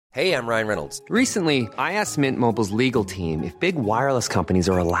Hey, I'm Ryan Reynolds. Recently, I asked Mint Mobile's legal team if big wireless companies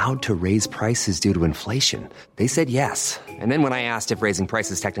are allowed to raise prices due to inflation. They said yes. And then when I asked if raising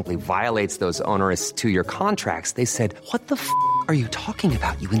prices technically violates those onerous two-year contracts, they said, "What the f*** are you talking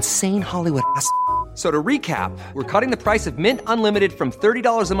about, you insane Hollywood ass?" So to recap, we're cutting the price of Mint Unlimited from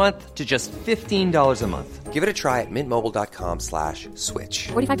 $30 a month to just $15 a month. Give it a try at mintmobile.com/switch.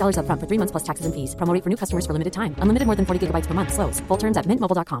 $45 up front for 3 months plus taxes and fees. Promo rate for new customers for limited time. Unlimited more than 40 gigabytes per month. Slows full terms at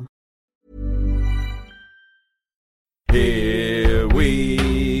mintmobile.com. Here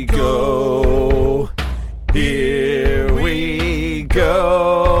we go. Here we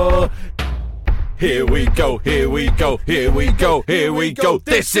go. Here we go. Here we go. Here we go. Here we go.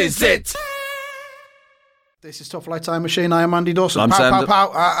 This is it. This is Tough Light Time Machine. I am Andy Dawson. I'm pow, Sam. pow,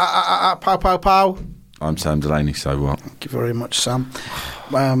 pow, pow, pow, pow. I'm Sam Delaney, so what? Thank you very much, Sam.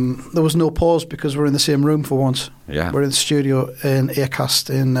 There was no pause because we're in the same room for once. Yeah. We're in the studio in Aircast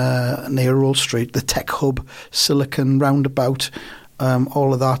in near Roll Street, the tech hub, Silicon Roundabout,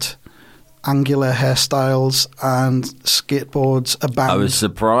 all of that. Angular hairstyles and skateboards abound. I was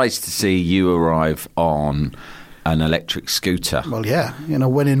surprised to see you arrive on an electric scooter. Well, yeah,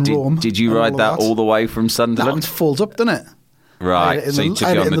 when in Rome. Did you ride that all the way from Sunderland? That folds up, doesn't it? Right, so you took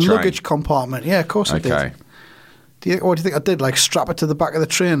it on the train. Luggage compartment. Yeah, of course I did. Okay. What do you think I did? Like strap it to the back of the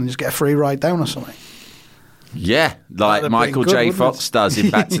train and just get a free ride down or something? Yeah, like That'd Michael been good, J. wouldn't Fox it? does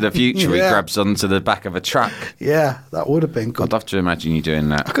in Back to the Future. Yeah. He grabs onto the back of a truck. Yeah, that would have been good. I'd love to imagine you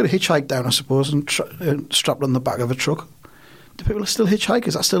doing I that. could have hitchhiked down, I suppose, and strapped on the back of a truck. Do people still hitchhike?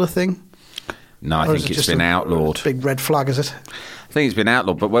 Is that still a thing? No, I Or is think it it's just been a outlawed. Big red flag, is it? I think it's been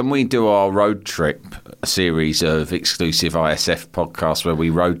outlawed, but when we do our road trip, a series of exclusive ISF podcasts where we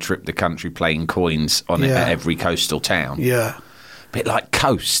road trip the country playing coins on it Yeah. at every coastal town. Yeah. A bit like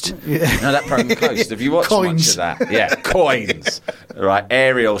Coast. Yeah. You know that program Coast? Have you watched Coins. much of that? Yeah, coins. Right,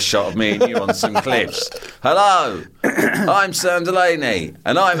 aerial shot of me and you on some cliffs. Hello, I'm Sam Delaney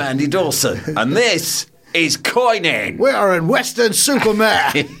and I'm Andy Dawson and this is Coining. We are in Western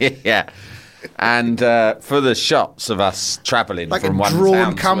Supermare. Yeah. And for the shots of us travelling Like from a one drone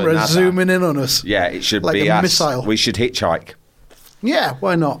town to camera another, zooming in on us. yeah, it should Like be a us. missile. We should hitchhike. Yeah,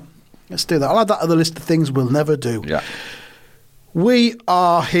 why not? Let's do that. I'll add that to the list of things we'll never do. Yeah. We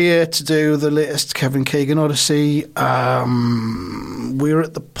are here to do the latest Kevin Keegan Odyssey. We're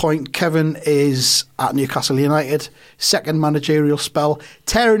at the point Kevin is at Newcastle United, second managerial spell,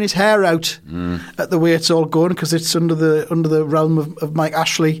 tearing his hair out at the way it's all going because it's under the realm of Mike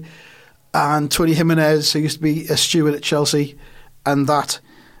Ashley and Tony Jimenez, who used to be a steward at Chelsea, and that.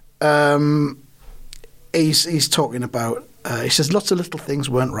 He's talking about. He says lots of little things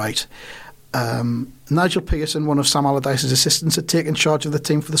weren't right. Nigel Pearson, one of Sam Allardyce's assistants, had taken charge of the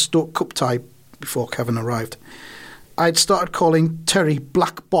team for the Stoke Cup tie before Kevin arrived. I'd started calling Terry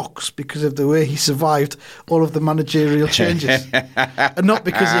Black Box because of the way he survived all of the managerial changes. And not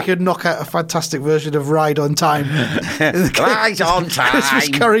because he could knock out a fantastic version of Ride on Time. Ride on Time. Christmas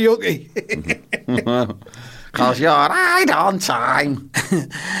karaoke. Because you're right on time.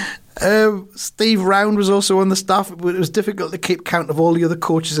 Steve Round was also on the staff. It was difficult to keep count of all the other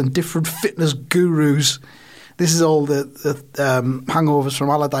coaches and different fitness gurus. This is all the hangovers from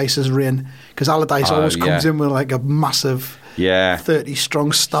Allardyce's reign, because Allardyce always comes in with like a massive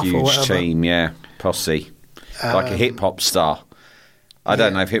 30-strong staff huge or whatever. team, posse. Like a hip-hop star. I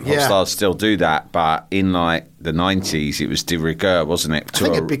don't know if hip-hop stars still do that, but in like the 90s it was de rigueur, wasn't it? I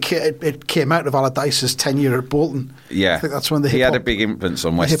think it came out of Allardyce's tenure at Bolton. Yeah. I think that's when the he had a big influence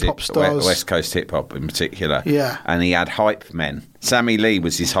on West Coast hip-hop in particular. Yeah. And he had hype men. Sammy Lee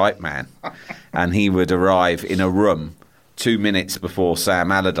was his hype man. And he would arrive in a room 2 minutes before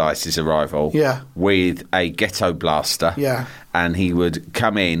Sam Allardyce's arrival with a ghetto blaster. Yeah. And he would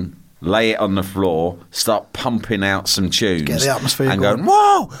come in, lay it on the floor, start pumping out some tunes. Get the atmosphere and going. going,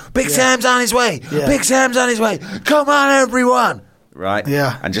 whoa, Big Sam's on his way. Yeah. Big Sam's on his way. Come on, everyone. Right?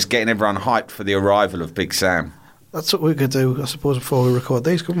 Yeah. And just getting everyone hyped for the arrival of Big Sam. That's what we could do, I suppose, before we record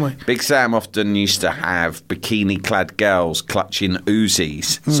these, couldn't we? Big Sam often used to have bikini-clad girls clutching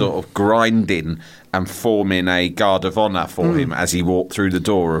Uzis, sort of grinding and forming a guard of honour for him as he walked through the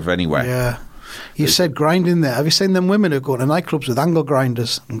door of anywhere. Yeah. You said grinding there. Have you seen them women who go to nightclubs with angle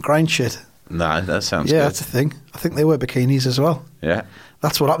grinders and grind shit? No, that sounds good. Yeah, that's a thing. I think they wear bikinis as well. Yeah.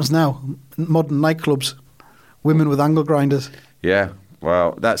 That's what happens now. Modern nightclubs, women with angle grinders. Yeah.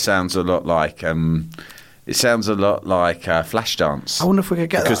 Well, that sounds a lot like... it sounds a lot like Flashdance. I wonder if we could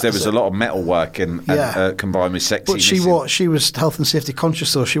get because that. there was a lot of metal work and combined with sexy. But she was health and safety conscious,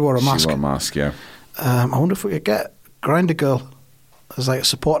 so she wore a mask. She wore a mask, yeah. I wonder if we could get Grinder Girl as like a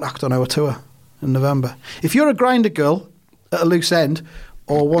support act on our tour in November. If you're a Grinder Girl at a loose end,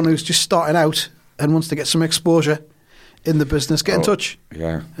 or one who's just starting out and wants to get some exposure in the business, get in touch.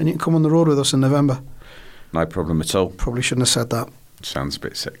 Yeah. And you can come on the road with us in November. No problem at all. Probably shouldn't have said that. Sounds a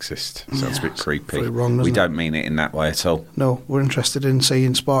bit sexist. Sounds a bit creepy. very wrong, doesn't we it? don't mean it in that way at all. No, we're interested in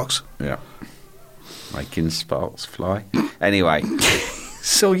seeing sparks. Yeah. Making sparks fly. Anyway.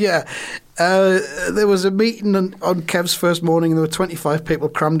 So, yeah, there was a meeting on Kev's first morning and there were 25 people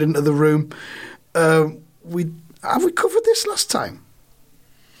crammed into the room. Have we covered this last time?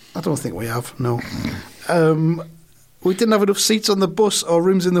 I don't think we have, no. We didn't have enough seats on the bus or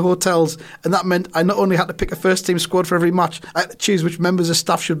rooms in the hotels, and that meant I not only had to pick a first-team squad for every match, I had to choose which members of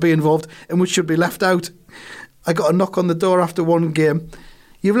staff should be involved and which should be left out. I got a knock on the door after one game.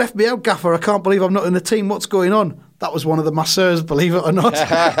 "You've left me out, Gaffer. I can't believe I'm not in the team. What's going on?" That was one of the masseurs, believe it or not.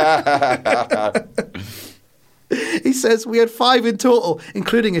 He says, "We had 5 in total,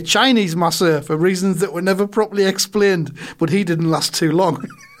 including a Chinese masseur for reasons that were never properly explained, but he didn't last too long."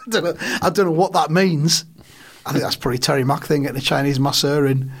 I don't know what that means. I think that's probably Terry Mack thing, getting a Chinese masseur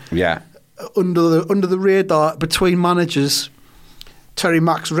in. Yeah. Under the radar, between managers, Terry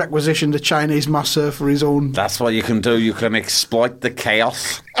Mack's requisitioned a Chinese masseur for his own. That's what you can do. You can exploit the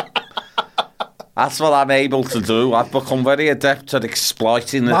chaos. That's what I'm able to do. I've become very adept at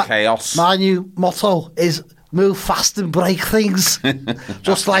exploiting the chaos. My new motto is move fast and break things,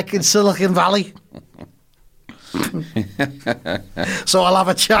 just like in Silicon Valley. So I'll have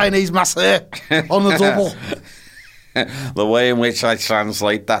a Chinese masseur on the double. The way in which I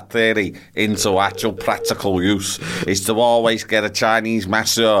translate that theory into actual practical use is to always get a Chinese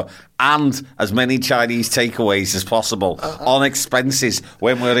masseur and as many Chinese takeaways as possible on expenses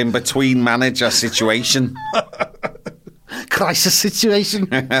when we're in between manager situation. Crisis situation.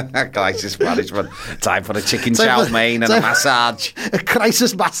 Crisis management. Time for a chicken chow mein and a massage. A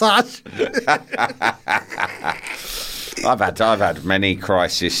crisis massage. I've had many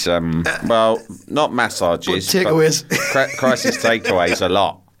crisis. Well, not massages, takeaways. But crisis takeaways a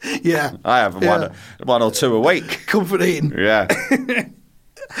lot. Yeah, I have one or two a week. Comfort eating. Yeah.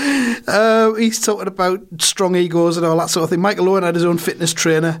 He's talking about strong egos and all that sort of thing. Michael Owen had his own fitness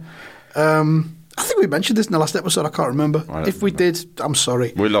trainer. I think we mentioned this in the last episode. I can't remember. If we did, I'm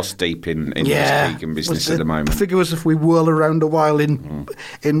sorry. We're lost deep in this Keegan business at the moment. I think it was if we whirl around a while in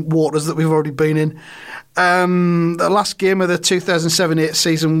waters that we've already been in. The last game of the 2007-8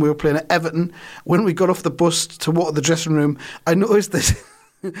 season, we were playing at Everton. When we got off the bus to walk to the dressing room, I noticed that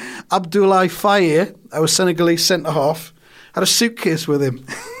Abdoulaye Faye, our Senegalese centre-half, had a suitcase with him.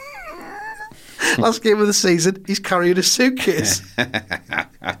 Last game of the season, he's carrying a suitcase.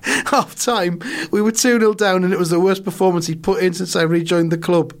 Half time, we were 2-0 down and it was the worst performance he'd put in since I rejoined the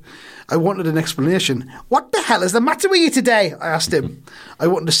club. I wanted an explanation. "What the hell is the matter with you today?" I asked him. I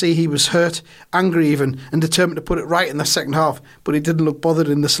wanted to see he was hurt, angry even, and determined to put it right in the second half, but he didn't look bothered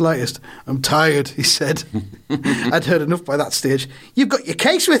in the slightest. "I'm tired," he said. I'd heard enough by that stage. "You've got your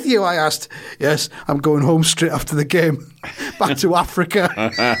case with you?" I asked. "Yes, I'm going home straight after the game. Back to Africa."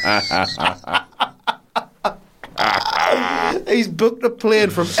 He's booked a plane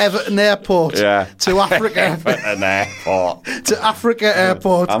from Everton Airport to Africa. Everton Airport. To Africa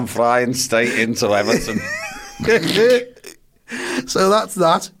Airport. I'm flying straight into Everton. So that's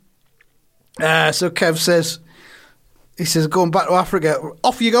that. So Kev says, going back to Africa.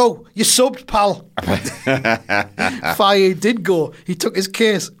 "Off you go. You subbed, pal." Faye did go. He took his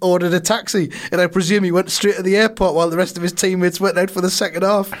case, ordered a taxi, and I presume he went straight to the airport while the rest of his teammates went out for the second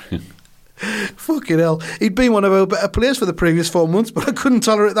half. Fucking hell. He'd been one of our better players for the previous 4 months, but I couldn't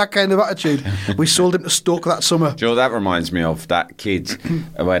tolerate that kind of attitude. We sold him to Stoke that summer. Do you know, that reminds me of that kid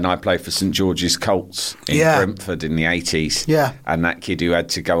when I played for St George's Colts in Brentford in the 80s. Yeah. And that kid who had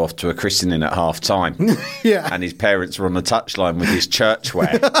to go off to a christening at half time. Yeah. And his parents were on the touchline with his church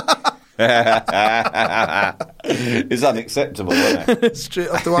wear. It's unacceptable, isn't it? Straight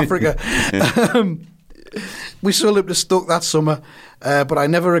off to Africa. We sold him to Stoke that summer, but I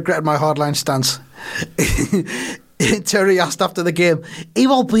never regretted my hardline stance. Terry asked after the game, "He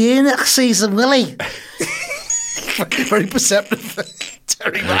won't be here next season, will he?" Very perceptive.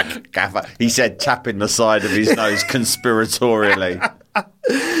 Terry Mack. Gaffer. He said, tapping the side of his nose conspiratorially.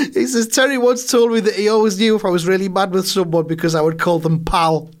 He says, "Terry once told me that he always knew if I was really mad with someone because I would call them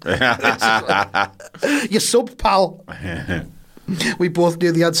pal." You sub pal. We both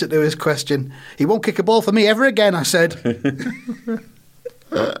knew the answer to his question. "He won't kick a ball for me ever again," I said.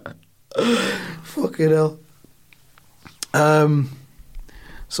 Fucking hell.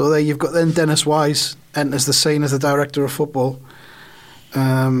 So there you've got then Dennis Wise enters the scene as the director of football.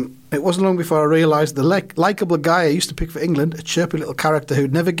 It wasn't long before I realised the likeable guy I used to pick for England, a chirpy little character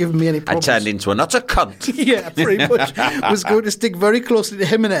who'd never given me any I problems. turned into an utter cunt. Yeah, pretty much. Was going to stick very closely to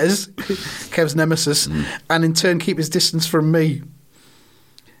Jimenez, Kev's nemesis, and in turn keep his distance from me.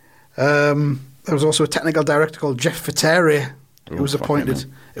 There was also a technical director called Jeff Fateri who was appointed.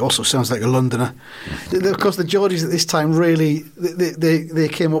 It also sounds like a Londoner. Of course, the Geordies at this time really, they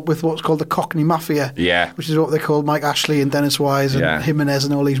came up with what's called the Cockney Mafia, which is what they called Mike Ashley and Dennis Wise and Jimenez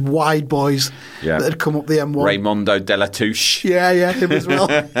and all these wide boys that had come up the M1. Raimondo Della Touche. Yeah, him as well.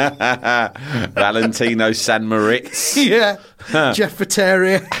 Valentino San Moritz. Yeah. Jeff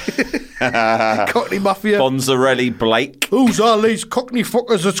Fateri. Cockney Mafia. Bonzarelli Blake. Who's all these Cockney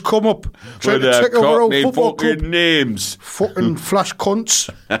fuckers that's come up trying to take over our Cockney football fucking club? names. Fucking flash cunts.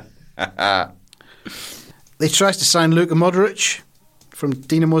 They tries to sign Luka Modric from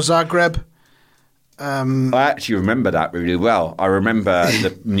Dinamo Zagreb. I actually remember that really well. I remember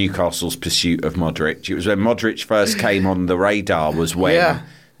the Newcastle's pursuit of Modric. It was when Modric first came on the radar, was when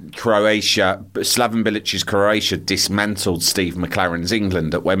Croatia, Slaven Bilic's Croatia dismantled Steve McLaren's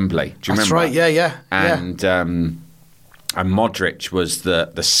England at Wembley. Do you remember? That's right, yeah. And Modric was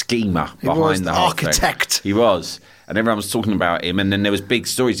the schemer behind the whole architect. thing. He was. And everyone was talking about him, and then there was big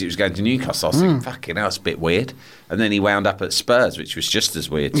stories he was going to Newcastle. I was thinking, fucking hell, that's a bit weird. And then he wound up at Spurs, which was just as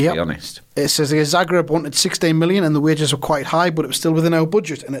weird, to be honest. It says here, Zagreb wanted 16 million and the wages were quite high, but it was still within our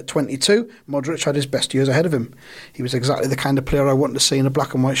budget. And at 22, Modric had his best years ahead of him. He was exactly the kind of player I wanted to see in a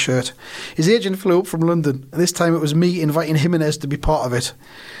black and white shirt. His agent flew up from London, and this time it was me inviting Jimenez to be part of it.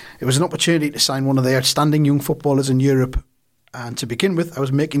 It was an opportunity to sign one of the outstanding young footballers in Europe. And to begin with, I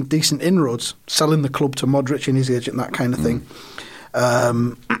was making decent inroads, selling the club to Modric and his agent, that kind of thing.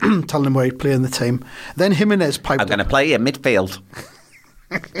 Telling him where he'd play in the team. Then Jimenez piped I'm going to play in midfield.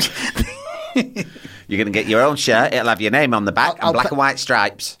 You're going to get your own shirt. It'll have your name on the back and black and white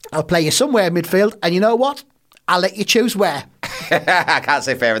stripes. I'll play you somewhere in midfield, and you know what? I'll let you choose where. I can't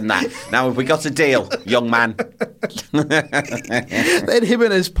say fairer than that. Now, have we got a deal, young man? Then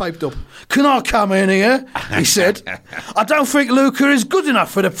Jimenez piped up. Can I come in here? He said. I don't think Luka is good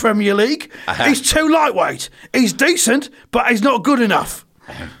enough for the Premier League. He's too lightweight. He's decent, but he's not good enough.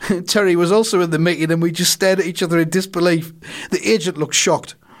 Terry was also in the meeting, and we just stared at each other in disbelief. The agent looked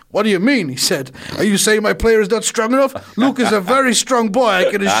shocked. What do you mean? He said. Are you saying my player is not strong enough? Luka's a very strong boy, I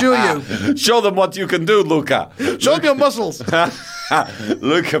can assure you. Show them what you can do, Luka. Show them your muscles.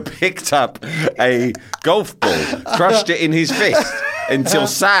 Luka picked up a golf ball, crushed it in his fist until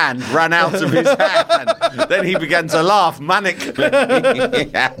sand ran out of his hand. Then he began to laugh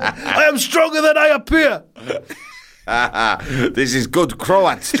manically. I am stronger than I appear. This is good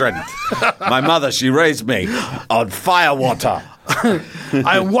Croat strength. My mother, she raised me on firewater.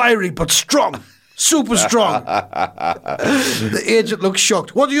 I am wiry but strong. Super strong. The agent looked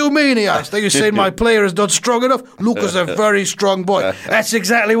shocked. What do you mean, he asked? Are you saying my player is not strong enough? Luka's a very strong boy. That's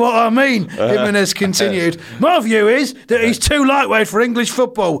exactly what I mean, Jimenez continued. My view is that he's too lightweight for English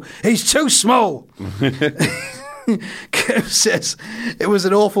football. He's too small. Kev says, it was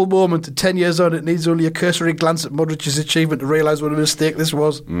an awful moment, and 10 years on it needs only a cursory glance at Modric's achievement to realise what a mistake this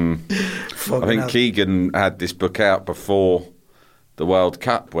was. I think Keegan had this book out before the World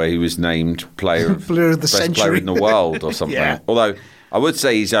Cup, where he was named player of the best century. player in the world or something. Yeah. Although I would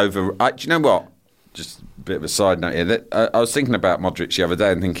say he's over. Do you know what? Just a bit of a side note here. I was thinking about Modric the other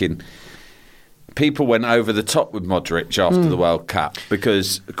day and thinking people went over the top with Modric after the World Cup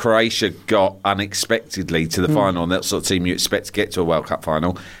because Croatia got unexpectedly to the final, and that sort of team you expect to get to a World Cup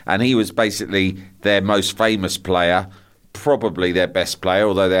final. And he was basically their most famous player, probably their best player,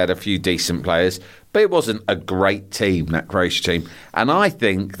 although they had a few decent players. But it wasn't a great team, that Croatia team. And I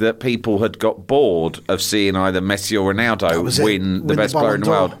think that people had got bored of seeing either Messi or Ronaldo win the best player in the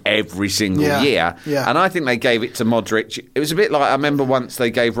world every single year. Yeah. And I think they gave it to Modric. It was a bit like, I remember once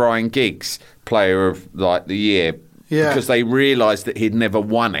they gave Ryan Giggs player of like the year because they realised that he'd never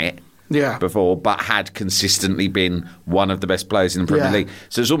won it before, but had consistently been one of the best players in the Premier League.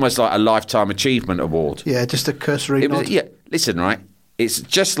 So it's almost like a lifetime achievement award. Yeah, just a cursory nod. Listen, right? It's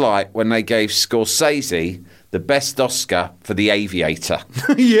just like when they gave Scorsese the best Oscar for The Aviator.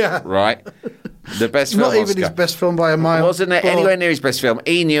 Right? The best film Not even Oscar. his best film by a mile. Wasn't it anywhere near his best film?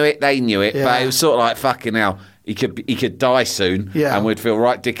 He knew it, they knew it, Yeah. but it was sort of like, fucking hell, he could die soon, and we'd feel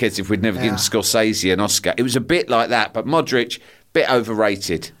right dickheads if we'd never given Scorsese an Oscar. It was a bit like that, but Modric, bit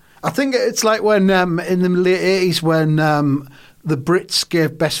overrated. I think it's like when in the late 80s when the Brits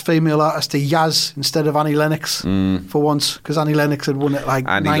gave Best Female Artist to Yaz instead of Annie Lennox for once, because Annie Lennox had won it like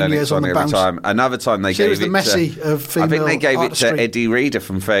Annie 9 Lennox years on the every bounce. time. Another time they She gave was the it Messi to, of female I think they gave artistry. it to Eddie Reader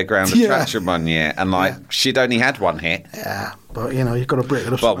from Fairground Yeah. Attraction one year, and she'd only had one hit. Yeah, but you've got to break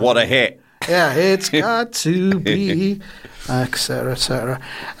it up. But what a hit! Yeah, it's got to be, etc., etc.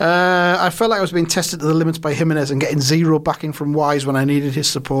 I felt like I was being tested to the limits by Jimenez and getting zero backing from Wise when I needed his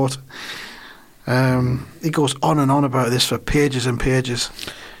support. He goes on and on about this for pages and pages.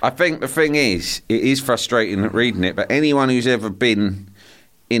 I think the thing is, it is frustrating reading it, but anyone who's ever been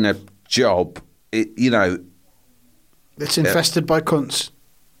in a job, It's infested by cunts.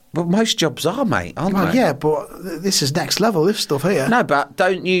 Well, most jobs are, mate, aren't Well, they? yeah, but this is next level, this stuff here. No, but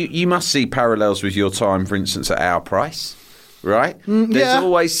don't you must see parallels with your time, for instance, at Our Price, right? There's yeah.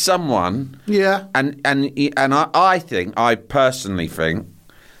 always someone. Yeah. And I personally think,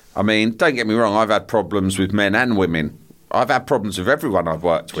 I mean, don't get me wrong, I've had problems with men and women. I've had problems with everyone I've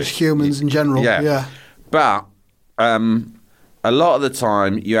worked with. Just humans in general, yeah. But a lot of the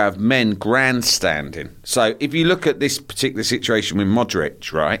time you have men grandstanding. So if you look at this particular situation with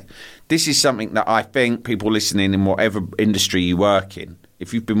Modric, right, this is something that I think people listening in whatever industry you work in,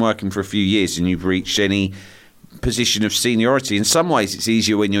 if you've been working for a few years and you've reached any position of seniority, in some ways it's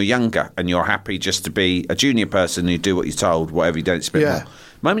easier when you're younger and you're happy just to be a junior person who do what you're told, whatever you don't spend more.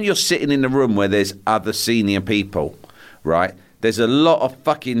 The moment you're sitting in the room where there's other senior people, right, there's a lot of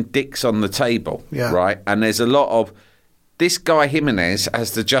fucking dicks on the table, right, and there's a lot of this guy Jimenez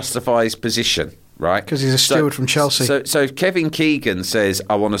has to justify his position, right? Because he's a steward from Chelsea. So if Kevin Keegan says,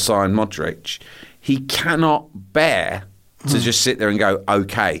 I want to sign Modric, he cannot bear to just sit there and go,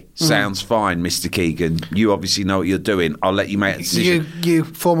 okay, sounds fine, Mr. Keegan. You obviously know what you're doing. I'll let you make a decision. You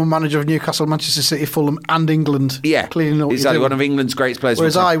former manager of Newcastle, Manchester City, Fulham and England. Yeah, clearly know what he's you're only doing. one of England's greatest players.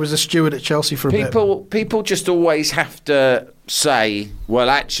 Whereas I was a steward at Chelsea for a bit. People just always have to say,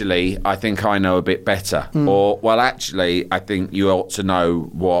 well, actually, I think I know a bit better. Or, well, actually, I think you ought to know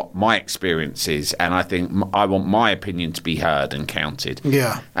what my experience is. And I think I want my opinion to be heard and counted.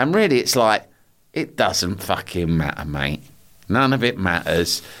 Yeah. And really, it's like, it doesn't fucking matter, mate. None of it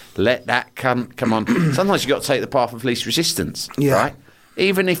matters. Let that come on. Sometimes you've got to take the path of least resistance, right?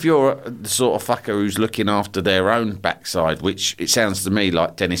 Even if you're the sort of fucker who's looking after their own backside, which it sounds to me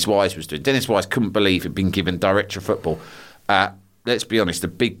like Dennis Wise was doing. Dennis Wise couldn't believe he'd been given director of football. Let's be honest, a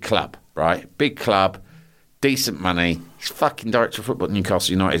big club, right? Big club, decent money. He's fucking director of football at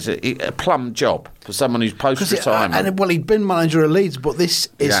Newcastle United. It's a plum job for someone who's post-retirement. Well, he'd been manager of Leeds, but this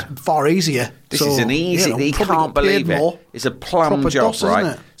is far easier. This is an easy... he can't believe it. It's a plum job, DOS, right?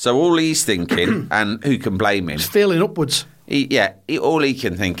 isn't it? So all he's thinking, and who can blame him? It's feeling upwards. All he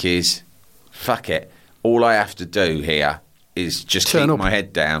can think is, fuck it. All I have to do here is just Turn keep up. my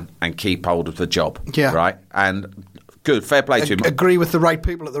head down and keep hold of the job. Yeah. Right? And good, fair play to him. Agree with the right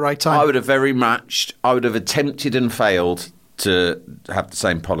people at the right time. I would have attempted and failed to have the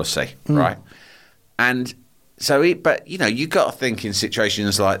same policy, right? And so, but you got to think in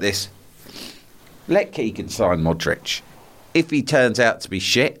situations like this. Let Keegan sign Modric. If he turns out to be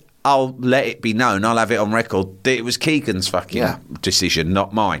shit, I'll let it be known. I'll have it on record that it was Keegan's fucking decision,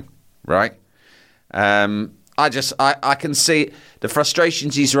 not mine, right? I can see the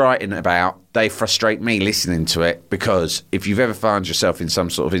frustrations he's writing about. They frustrate me listening to it, because if you've ever found yourself in some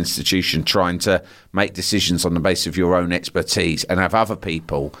sort of institution trying to make decisions on the basis of your own expertise and have other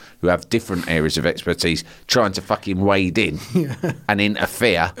people who have different areas of expertise trying to fucking wade in and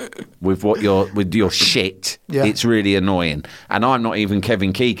interfere with your shit, it's really annoying. And I'm not even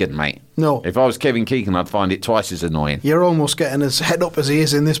Kevin Keegan, mate. No. If I was Kevin Keegan, I'd find it twice as annoying. You're almost getting as head up as he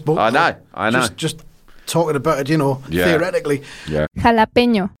is in this book. I know. Just talking about it, theoretically. Yeah.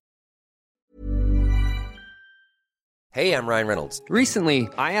 Jalapeño. Hey, I'm Ryan Reynolds. Recently,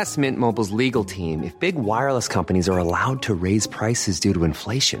 I asked Mint Mobile's legal team if big wireless companies are allowed to raise prices due to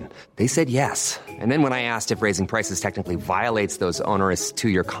inflation. They said yes. And then when I asked if raising prices technically violates those onerous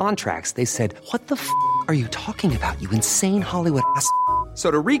 2-year contracts, they said, "What the f*** are you talking about, you insane Hollywood ass?" So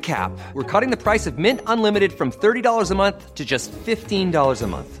to recap, we're cutting the price of Mint Unlimited from $30 a month to just $15 a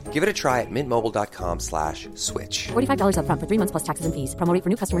month. Give it a try at mintmobile.com/switch. $45 up front for 3 months plus taxes and fees. Promo rate for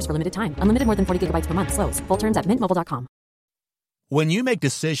new customers for limited time. Unlimited more than 40 gigabytes per month. Slows full terms at mintmobile.com. When you make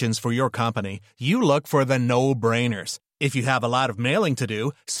decisions for your company, you look for the no-brainers. If you have a lot of mailing to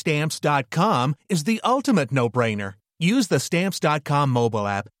do, Stamps.com is the ultimate no-brainer. Use the Stamps.com mobile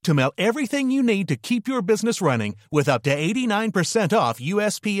app to mail everything you need to keep your business running with up to 89% off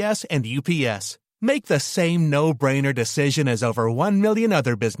USPS and UPS. Make the same no-brainer decision as over 1 million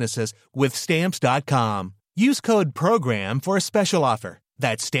other businesses with Stamps.com. Use code PROGRAM for a special offer.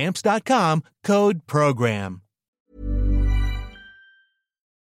 That's Stamps.com, code PROGRAM.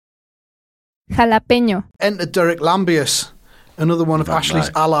 Jalapeño. Entered Derek Lambius, another one of Ashley's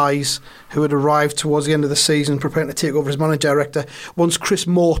allies who had arrived towards the end of the season preparing to take over as managing director. Once Chris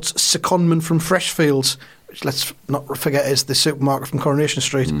Mort's secondment from Freshfields, which let's not forget is the supermarket from Coronation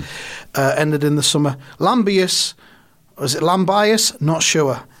Street, ended in the summer. Lambius, was it Lambius? Not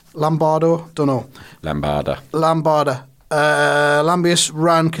sure. Lombardo? Don't know. Lombarda. Lambius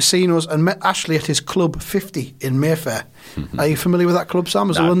ran casinos and met Ashley at his Club 50 in Mayfair. Are you familiar with that club, Sam,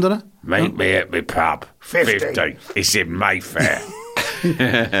 as a Londoner? Meet me at my pub. 50. It's in Mayfair.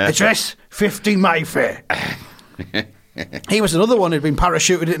 Address 50 Mayfair. He was another one who'd been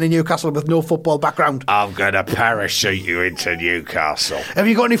parachuted into Newcastle with no football background. I'm going to parachute you into Newcastle. Have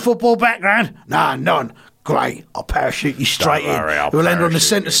you got any football background? Nah, none. Great, I'll parachute you straight Don't worry, in. I'll We'll end on the parachute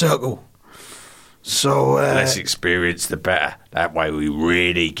centre you. circle. So Less experience, the better. That way we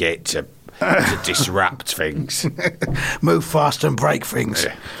really get to disrupt things. move fast and break things.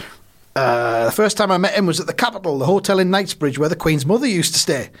 The first time I met him was at the Capitol, the hotel in Knightsbridge where the Queen's mother used to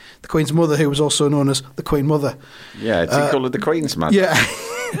stay. The Queen's mother, who was also known as the Queen Mother. Yeah, it's called the Queen's mother. Yeah.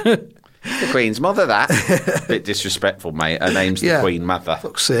 The Queen's mother, that. Bit disrespectful, mate. Her name's the Queen Mother.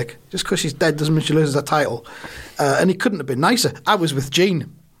 Fuck's sake. Just because she's dead doesn't mean she loses her title. And he couldn't have been nicer. I was with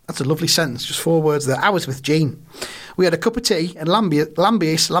Jean. That's a lovely sentence, just 4 words there. I was with Jean. We had a cup of tea, and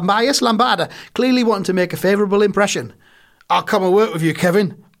Lombarda clearly wanted to make a favourable impression. I'll come and work with you,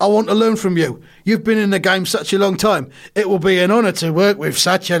 Kevin. I want to learn from you. You've been in the game such a long time. It will be an honour to work with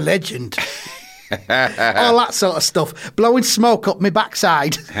such a legend. All that sort of stuff. Blowing smoke up my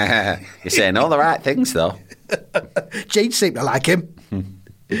backside. You're saying all the right things, though. Jean seemed to like him.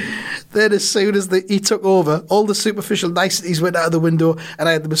 Then as soon as he took over, all the superficial niceties went out of the window, and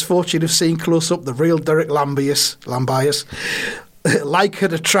I had the misfortune of seeing close up the real Derek Lambius. Like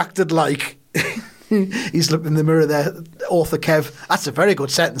had attracted like. He's looked in the mirror there, author Kev. That's a very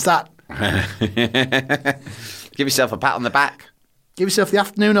good sentence, that. Give yourself a pat on the back. Give yourself the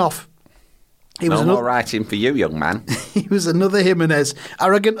afternoon off. He was more writing for you, young man. He was another Jimenez,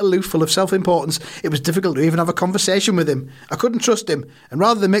 arrogant, aloof, full of self-importance. It was difficult to even have a conversation with him. I couldn't trust him, and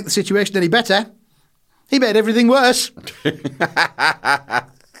rather than make the situation any better, he made everything worse.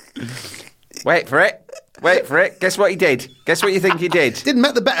 Wait for it. Guess what he did? Guess what you think he did? Didn't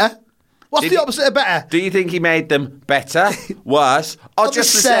make the better. What's the opposite of better? Do you think he made them better, worse, or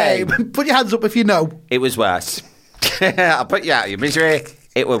just the same? Put your hands up if you know. It was worse. I'll put you out of your misery.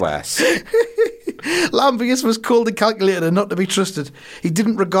 It were worse. Lambius was cold and calculated and not to be trusted. He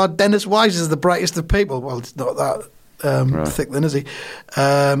didn't regard Dennis Wise as the brightest of people. Well, it's not that thick then, is he?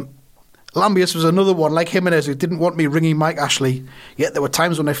 Lambius was another one, like Jimenez, who didn't want me ringing Mike Ashley. Yet there were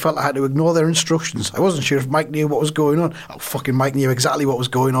times when I felt I had to ignore their instructions. I wasn't sure if Mike knew what was going on. Oh, fucking Mike knew exactly what was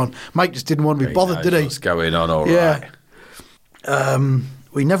going on. Mike just didn't want to be bothered, did he? What's going on, all right.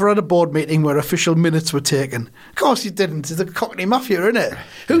 We never had a board meeting where official minutes were taken. Of course you didn't. It's the Cockney Mafia, isn't it?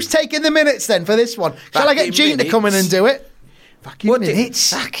 Who's taking the minutes then for this one? Shall I get Gene to come in and do it? Fucking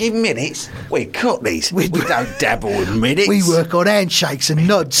minutes. Fucking minutes? We Cockneys. We don't dabble in minutes. We work on handshakes and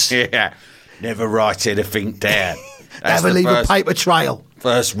nods. Yeah. Never write anything down. Never leave a paper trail.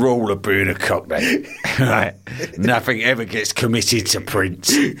 First rule of being a Cockney. Right. Nothing ever gets committed to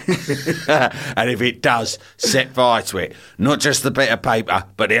print. And if it does, set fire to it. Not just the bit of paper,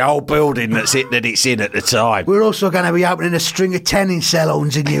 but the whole building that it's in at the time. We're also going to be opening a string of tanning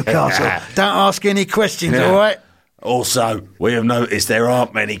salons in Newcastle. Don't ask any questions, all right? Also, we have noticed there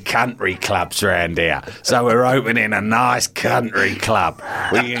aren't many country clubs around here, so we're opening a nice country club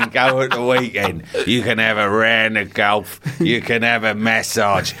where you can go at the weekend. You can have a round of golf, you can have a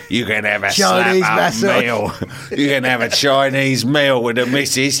massage, you can have a Chinese massage meal, you can have a Chinese meal with the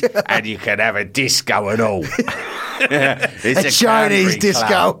missus, and you can have a disco and all. It's a Chinese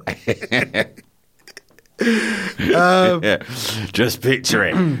disco. Just picture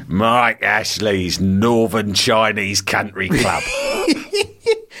it. Mike Ashley's Northern Chinese Country Club.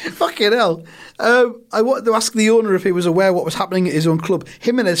 Fucking hell. I wanted to ask the owner if he was aware what was happening at his own club.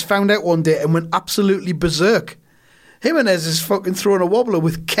 Jimenez found out one day and went absolutely berserk. Jimenez is fucking throwing a wobbler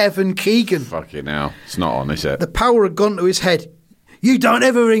with Kevin Keegan. Fucking hell. It's not on, is it? The power had gone to his head. You don't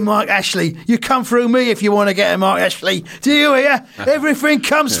ever ring Mark Ashley. You come through me if you want to get a Mark Ashley. Do you hear? Everything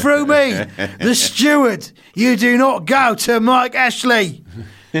comes through me. The steward. You do not go to Mark Ashley.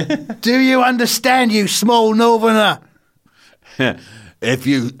 Do you understand, you small northerner? If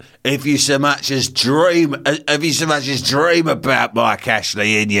you so much as dream about Mike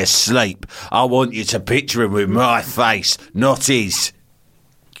Ashley in your sleep, I want you to picture him with my face, not his.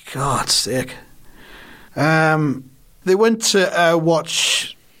 God's sake. They went to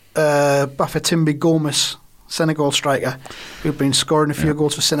watch Bafétimbi Gomis, Senegal striker, who'd been scoring a few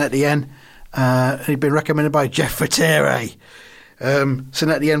goals for Saint Etienne. He'd been recommended by Jeff Viteri.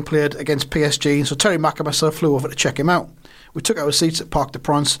 Zanetti then played against PSG, so Terry Mack and myself flew over to check him out. We took our seats at Parc des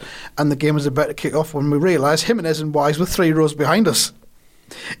Princes, and the game was about to kick off when we realised Jimenez and Wise were 3 rows behind us.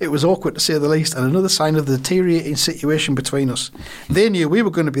 It was awkward, to say the least, and another sign of the deteriorating situation between us. They knew we were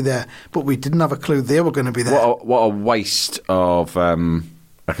going to be there, but we didn't have a clue they were going to be there. What a waste of a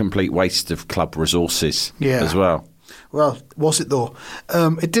complete waste of club resources as well. Well, was it though?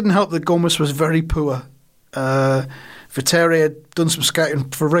 It didn't help that Gomez was very poor. Viteri had done some scouting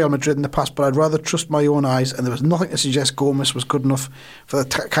for Real Madrid in the past, but I'd rather trust my own eyes, and there was nothing to suggest Gomez was good enough for the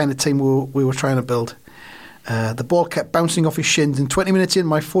kind of team we were trying to build. The ball kept bouncing off his shins, and 20 minutes in,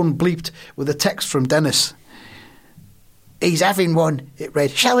 my phone bleeped with a text from Dennis. "He's having one," it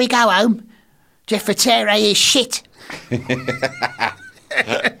read. "Shall we go home? Jeff Viteri is shit."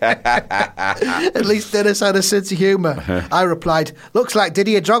 At least Dennis had a sense of humour. I replied, "Looks like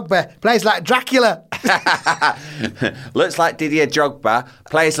Didier Drogba, plays like Dracula." Looks like Didier Drogba,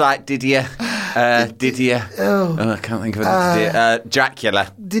 plays like Didier. I can't think of it.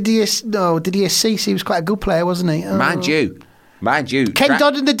 Dracula. Didier Cisse, he was quite a good player, wasn't he? Oh. Mind you. Ken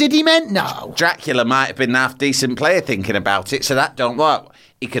Dodd and the Diddy Men? No. Dracula might have been an half decent player thinking about it, so that don't work.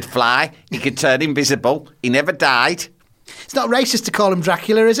 He could fly, he could turn invisible, he never died. It's not racist to call him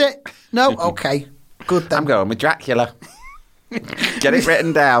Dracula, is it? No? Okay. Good then. I'm going with Dracula. Get it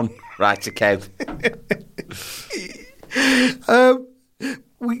written down. Right, Kev.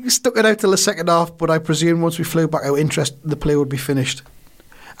 We stuck it out till the second half, but I presume once we flew back our interest, the play would be finished.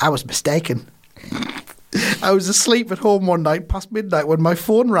 I was mistaken. I was asleep at home one night past midnight when my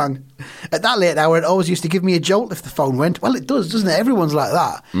phone rang. At that late hour, it always used to give me a jolt if the phone went. Well, it does, doesn't it? Everyone's like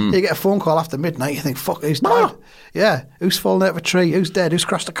that. You get a phone call after midnight, you think, fuck, who's died? Yeah, who's fallen out of a tree? Who's dead? Who's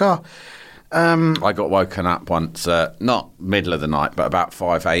crashed a car? I got woken up once, not middle of the night, but about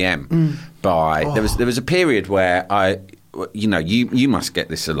 5 a.m. by there was a period where you must get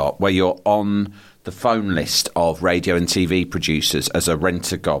this a lot, where you're on the phone list of radio and TV producers as a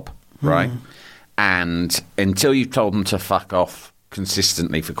rent-a-gob, right? And until you've told them to fuck off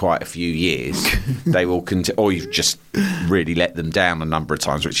consistently for quite a few years, they will or you've just really let them down a number of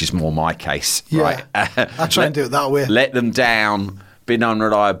times, which is more my case, right? I try and do it that way. Let them down, been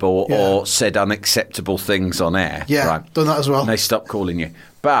unreliable, or said unacceptable things on air. Yeah, right? Done that as well. And they stop calling you.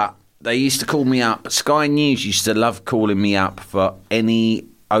 But they used to call me up. Sky News used to love calling me up for any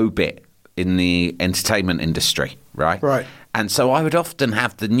obit in the entertainment industry, right? Right. And so I would often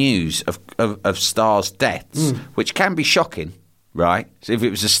have the news of stars' deaths, which can be shocking, right? So if it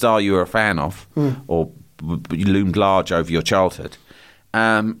was a star you were a fan of or you loomed large over your childhood,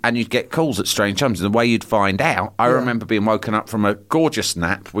 and you'd get calls at strange times. And the way you'd find out, I remember being woken up from a gorgeous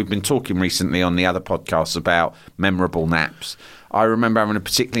nap. We've been talking recently on the other podcasts about memorable naps. I remember having a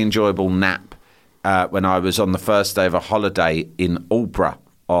particularly enjoyable nap when I was on the first day of a holiday in Aldborough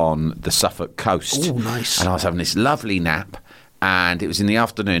on the Suffolk coast. Oh, nice. And I was having this lovely nap, and it was in the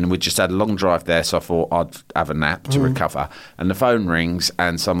afternoon, and we'd just had a long drive there, so I thought I'd have a nap to recover. And the phone rings,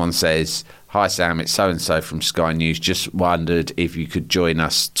 and someone says, "Hi, Sam, it's so-and-so from Sky News. Just wondered if you could join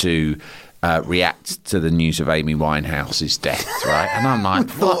us to react to the news of Amy Winehouse's death," right? And I'm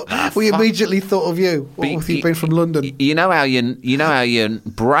like, we immediately thought of you. What with you being from London? You know how your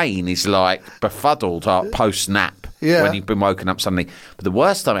brain is like befuddled post-nap. Yeah. When you've been woken up suddenly. But the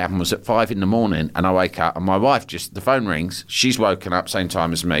worst time it happened was at 5 a.m, and I wake up, and my wife the phone rings. She's woken up same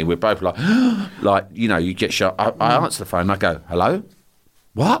time as me. We're both like, you get shot. I answer the phone, and I go, "Hello?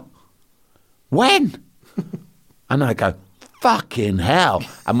 What? When?" And I go, "Fucking hell."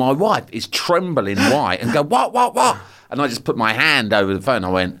 And my wife is trembling white and go, what? And I just put my hand over the phone. I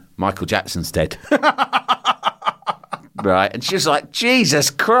went, "Michael Jackson's dead." Right, and she was like,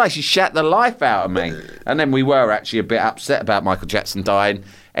 "Jesus Christ, you shat the life out of me." And then we were actually a bit upset about Michael Jackson dying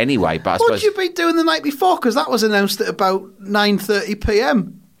anyway. But I suppose, what had you been doing the night before? Because that was announced at about 9:30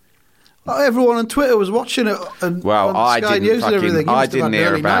 p.m. Everyone on Twitter was watching it. And I Sky News and everything. I didn't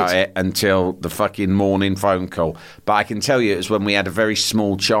hear about it until the fucking morning phone call. But I can tell you it was when we had a very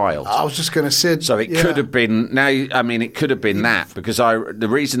small child. I was just going to say. So it could have been. It could have been that, because the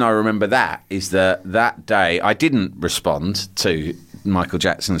reason I remember that is that day I didn't respond to Michael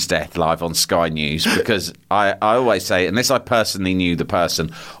Jackson's death live on Sky News, because I always say, unless I personally knew the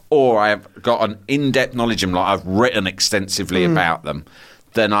person or I have got an in-depth knowledge of them, like I've written extensively about them,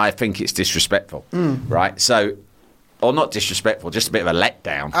 then I think it's disrespectful, right? So, or not disrespectful, just a bit of a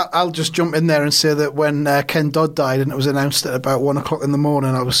letdown. I'll just jump in there and say that when Ken Dodd died and it was announced at about 1 o'clock in the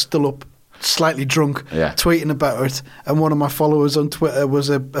morning, I was still up. slightly drunk, Yeah. tweeting about it, and one of my followers on Twitter was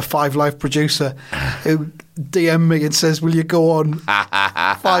a Five Live producer who DM'd me and says, "Will you go on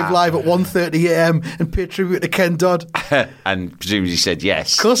Five Live at 1:30 a.m. and pay tribute to Ken Dodd?" And presumably said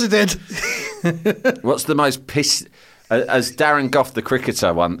yes. Of course I did. What's the most pissed... As Darren Gough, the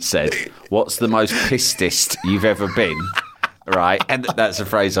cricketer, once said, what's the most pissedest you've ever been? Right? And that's a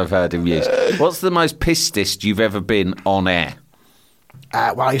phrase I've heard him use. What's the most pissedest you've ever been on air?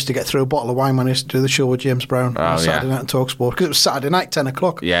 Well, I used to get through a bottle of wine when I used to do the show with James Brown on Saturday night on TalkSport, because it was Saturday night, 10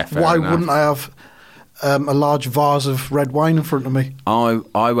 o'clock. Yeah, fair Why enough. wouldn't I have a large vase of red wine in front of me?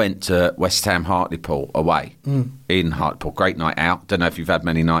 I went to West Ham Hartlepool away in Hartlepool. Great night out. Don't know if you've had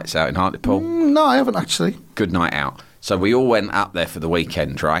many nights out in Hartlepool. No, I haven't actually. Good night out. So we all went up there for the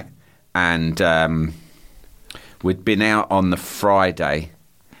weekend, right? And we'd been out on the Friday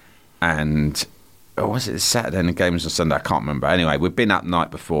and... Or was it Saturday and the game was on Sunday? I can't remember. Anyway, we'd been up the night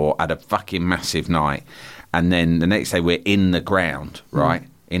before, had a fucking massive night, and then the next day we're in the ground, right,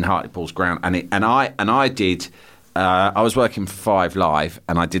 in Hartlepool's ground, I was working for Five Live,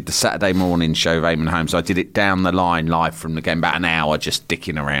 and I did the Saturday morning show with Eamon Holmes. I did it down the line live from the game, about an hour, just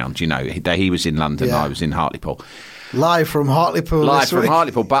dicking around. You know, he was in London, Yeah. I was in Hartlepool. Live from Hartlepool. Live this from week.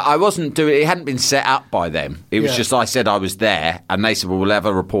 Hartlepool, but I wasn't doing it. It hadn't been set up by them. It was Yeah. just I said I was there, and they said, "Well, we'll have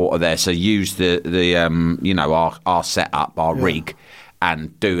a reporter there, so use the you know our setup, our rig,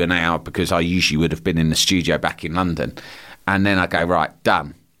 and do an hour because I usually would have been in the studio back in London." And then I go, right,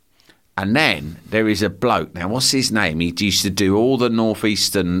 done. And then there is a bloke. Now, what's his name? He used to do all the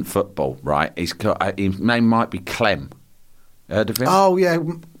northeastern football, right? His name might be Clem. Heard of him? Oh, yeah,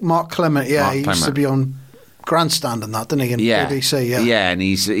 Mark Clement. Yeah, Mark he used to Clement. be on Grandstand and that, didn't he, in BBC? Yeah, and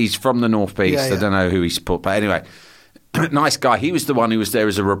he's from the North East. Yeah, yeah. I don't know who he supports, but anyway, nice guy. He was the one who was there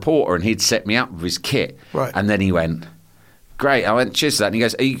as a reporter, and he'd set me up with his kit. Right. And then he went, great. I went, cheers to that. And he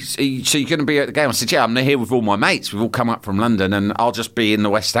goes, so you're going to be at the game? I said, yeah, I'm here with all my mates. We've all come up from London, and I'll just be in the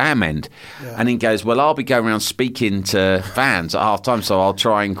West Ham end. Yeah. And he goes, well, I'll be going around speaking to fans at half time, so I'll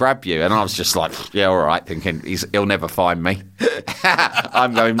try and grab you. And I was just like, yeah, all right, thinking he'll never find me.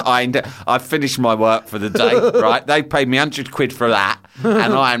 I've finished my work for the day, right? They paid me £100 for that,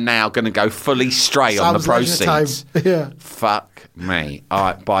 and I am now going to go fully straight on the Sounds leisure proceeds. time. Yeah. Fuck me.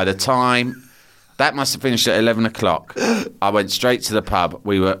 By the time that must have finished at 11 o'clock, I went straight to the pub.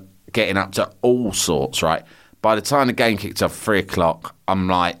 We were getting up to all sorts, right? By the time the game kicked off, 3 o'clock, I'm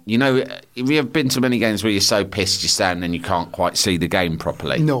like, you know, have you ever been to many games where you're so pissed you stand and you can't quite see the game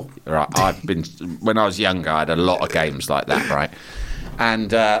properly? No. Right. When I was younger, I had a lot of games like that, right?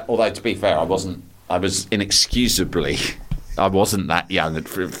 And although, to be fair, I wasn't that young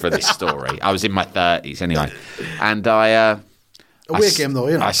for this story. I was in my 30s anyway. And a weird game, though,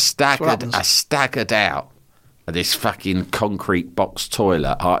 you know. I staggered out of this fucking concrete box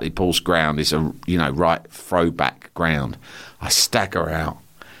toilet. Hartlepool's ground is a, right throwback ground. I stagger out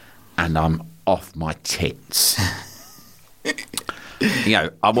and I'm off my tits. I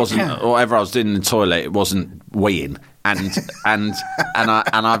wasn't, whatever I was doing in the toilet, it wasn't weeing. And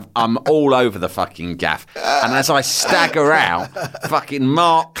I'm all over the fucking gaff. And as I stagger out, fucking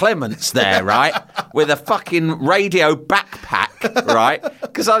Mark Clement's there, right, with a fucking radio backpack, right?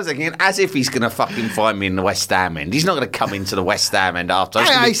 Because I was thinking, as if he's going to fucking find me in the West Ham end. He's not going to come into the West Ham end after.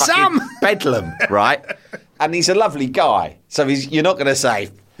 Hey, Sam! Bedlam, right? And he's a lovely guy, so you're not going to say,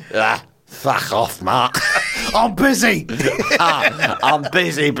 fuck off, Mark. I'm busy. I'm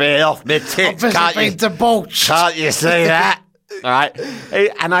busy being off my tits. I'm busy being debauched. Can't you see that? All right.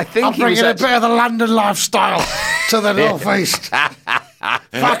 And I think I'm bringing a bit of the London lifestyle to the North East.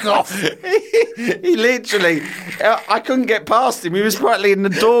 Fuck off. He literally, I couldn't get past him. He was practically in the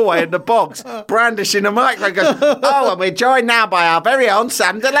doorway in the box, brandishing a microphone. Goes, and we're joined now by our very own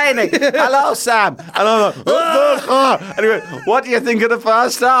Sam Delaney. Hello, Sam. And I'm like, and he went, what do you think of the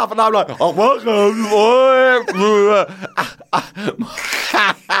first half? And I'm like,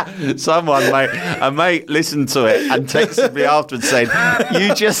 someone, a mate listened to it and texted me afterwards saying,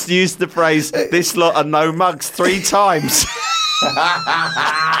 you just used the phrase, this lot are no mugs 3 times.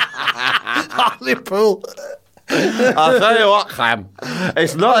 Hartlepool. I'll tell you what, Clem,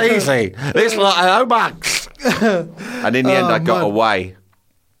 it's not easy. This lot of no mugs. And in the end, I got away.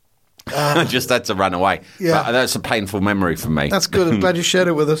 I just had to run away. Yeah. But that's a painful memory for me. That's good. I'm glad you shared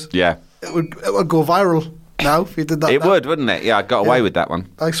it with us. Yeah. It would go viral now if you did that. It would, wouldn't it? Yeah, I got away with that one.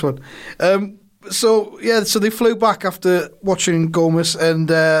 Nice one. So they flew back after watching Gomez and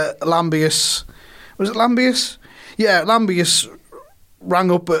Lambius. Was it Lambius? Yeah, Lambius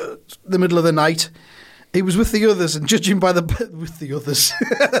rang up at the middle of the night He was with the others, and judging by with the others,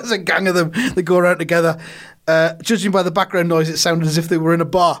 there's a gang of them. They go around together. Judging by the background noise, it sounded as if they were in a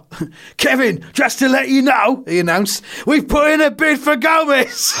bar. Kevin, just to let you know, he announced, we've put in a bid for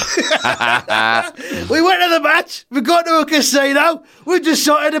Gomez. We went to the match. We got to a casino. We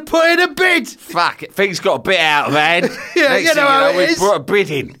decided to put in a bid. Fuck it, things got a bit out of hand. Yeah, Next you know how it we is. put a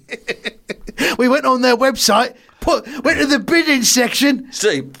bid in. We went on their website, went to the bidding section.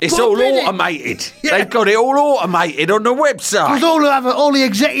 See, it's Put a all bid in. automated. Yeah. They've got it all automated on the website. Because all the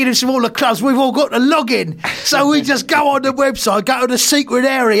executives from all the clubs, we've all got to log in. So we just go on the website, go to the secret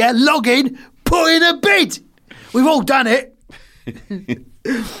area, log in, put in a bid. We've all done it.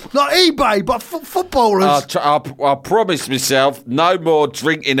 Not eBay, but footballers. I promised myself no more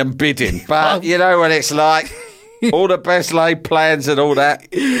drinking and bidding. But you know what it's like. All the best laid plans and all that.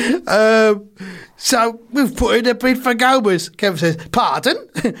 So we've put in a bid for Gomez. Kevin says, pardon?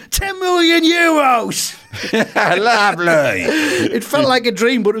 10 million euros. Lovely. It felt like a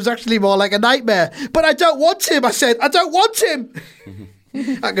dream, but it was actually more like a nightmare. But I don't want him, I said. I don't want him.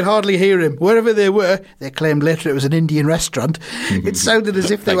 I could hardly hear him. Wherever they were, they claimed later it was an Indian restaurant. It sounded as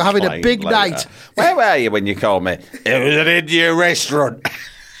if they were having a big night. Where were you when you called me? It was an Indian restaurant.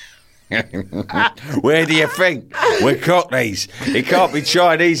 Where do you think? We're Cockneys. It can't be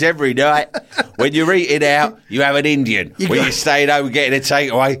Chinese every night. When you're eating out, you have an Indian. When you're staying home getting a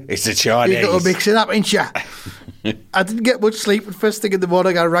takeaway, it's a Chinese. You've got to mix it up, ain't you? I didn't get much sleep, and first thing in the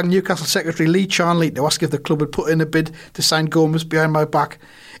morning I rang Newcastle secretary Lee Charnley to ask if the club had put in a bid to sign Gomez behind my back.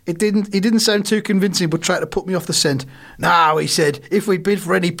 He didn't sound too convincing, but tried to put me off the scent. No, he said, if we bid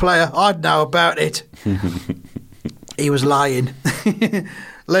for any player, I'd know about it. He was lying.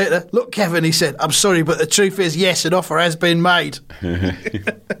 Later, look, Kevin, he said, I'm sorry, but the truth is, yes, an offer has been made.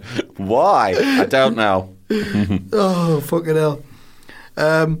 Why? I don't know. Oh, fucking hell.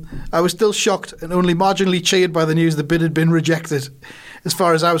 I was still shocked and only marginally cheered by the news the bid had been rejected. As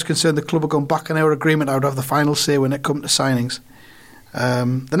far as I was concerned, the club had gone back on our agreement. I would have the final say when it come to signings.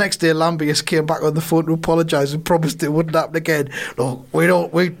 The next day, Lambius came back on the phone to apologise and promised it wouldn't happen again. Look,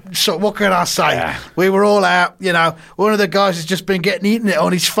 so what can I say? Yeah. We were all out, you know. One of the guys has just been getting eaten it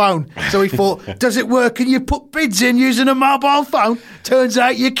on his phone. So he thought, does it work? Can you put bids in using a mobile phone? Turns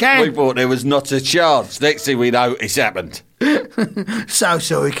out you can. We thought there was not a chance. Next thing we know, it's happened. So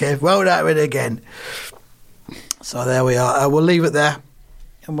sorry, Kev. Won't happen again. So there we are. We'll leave it there.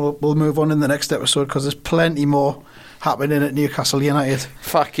 And we'll move on in the next episode because there's plenty more happening at Newcastle United.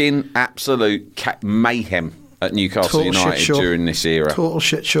 Fucking absolute mayhem at Newcastle Total United shit show. during this era. Total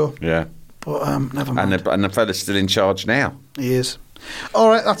shit show. Yeah. But never mind. And the fella's still in charge now. He is. All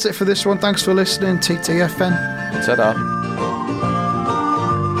right, that's it for this one. Thanks for listening. TTFN. Ta-da.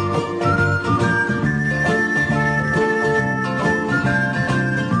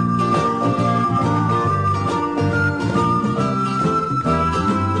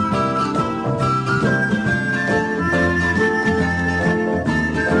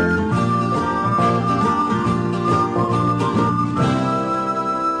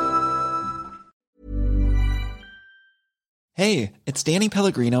 Hey, it's Danny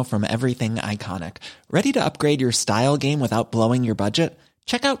Pellegrino from Everything Iconic. Ready to upgrade your style game without blowing your budget?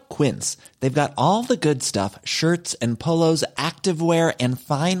 Check out Quince. They've got all the good stuff, shirts and polos, activewear, and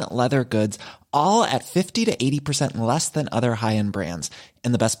fine leather goods, all at 50 to 80% less than other high-end brands.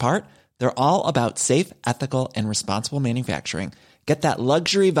 And the best part? They're all about safe, ethical, and responsible manufacturing. Get that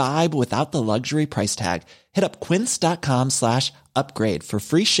luxury vibe without the luxury price tag. Hit up quince.com/upgrade for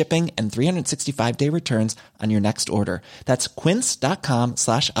free shipping and 365-day returns on your next order. That's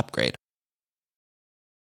quince.com/upgrade.